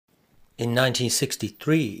In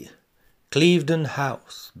 1963, Clevedon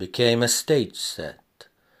House became a stage set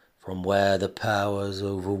from where the powers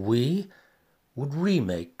over we would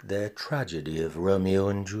remake their tragedy of Romeo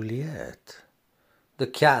and Juliet. The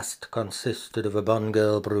cast consisted of a Bond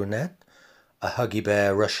girl brunette, a huggy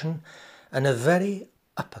bear Russian, and a very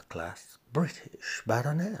upper-class British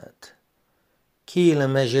baronet. Keeler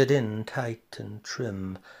measured in tight and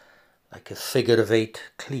trim, like a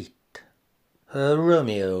figure-of-eight cleat. Her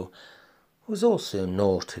Romeo was also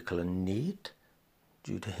nautical and neat,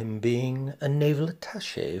 due to him being a naval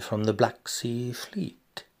attaché from the Black Sea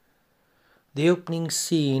Fleet. The opening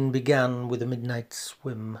scene began with a midnight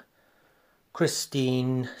swim.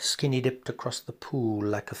 Christine skinny-dipped across the pool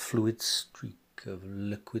like a fluid streak of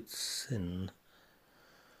liquid sin.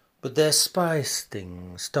 But their spy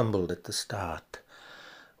sting stumbled at the start,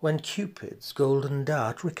 when Cupid's golden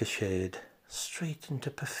dart ricocheted straight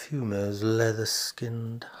into Profumo's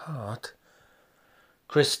leather-skinned heart.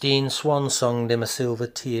 Christine swan-songed him a silver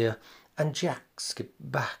tear, and Jack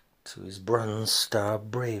skipped back to his Bronze Star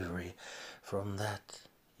bravery from that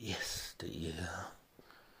yesteryear.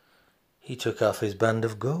 He took off his band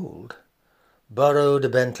of gold, borrowed a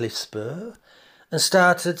Bentley spur, and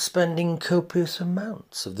started spending copious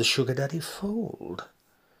amounts of the sugar daddy fold.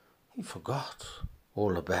 He forgot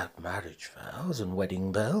all about marriage vows and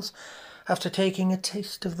wedding bells after taking a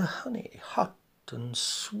taste of the honey, hot and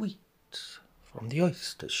sweet, from the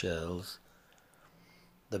oyster shells.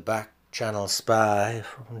 The back channel spy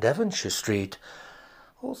from Devonshire Street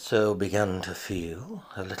also began to feel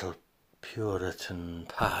a little Puritan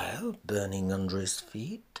pile burning under his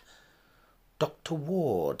feet. Dr.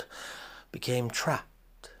 Ward became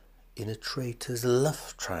trapped in a traitor's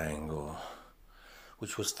love triangle,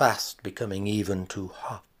 which was fast becoming even too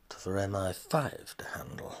hot for MI5 to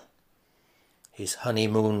handle. His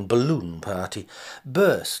honeymoon balloon party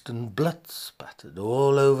burst and blood spattered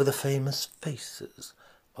all over the famous faces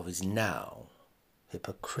of his now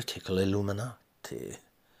hypocritical Illuminati.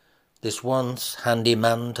 This once handy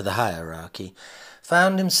man to the hierarchy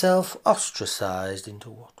found himself ostracized into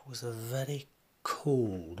what was a very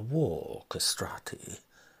cold war castrati.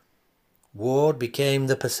 Ward became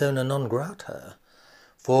the persona non grata,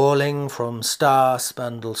 falling from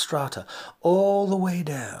star-spangled strata all the way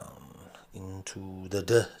down into the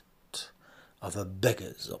dirt of a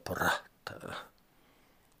beggar's operata.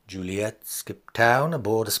 Juliet skipped town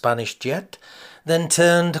aboard a Spanish jet, then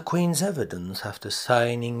turned to Queen's Evidence after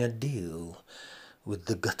signing a deal with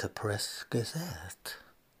the Gutter Press Gazette.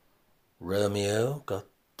 Romeo got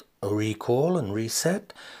a recall and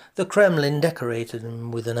reset. The Kremlin decorated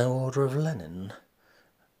him with an Order of Lenin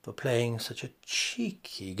for playing such a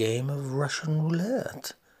cheeky game of Russian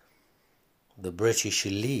roulette. The British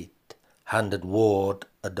elite handed Ward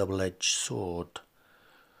a double-edged sword.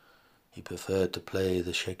 He preferred to play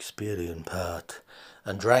the Shakespearean part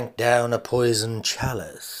and drank down a poisoned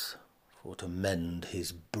chalice for to mend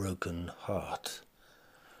his broken heart.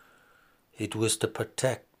 It was to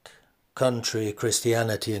protect country,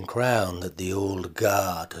 Christianity and crown that the old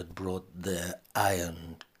guard had brought their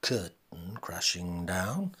iron curtain crashing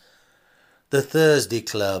down. The Thursday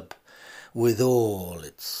Club, with all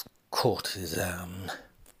its courtesan,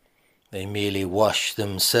 they merely washed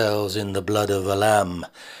themselves in the blood of a lamb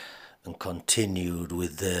and continued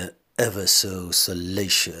with their ever so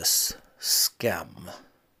salacious scam.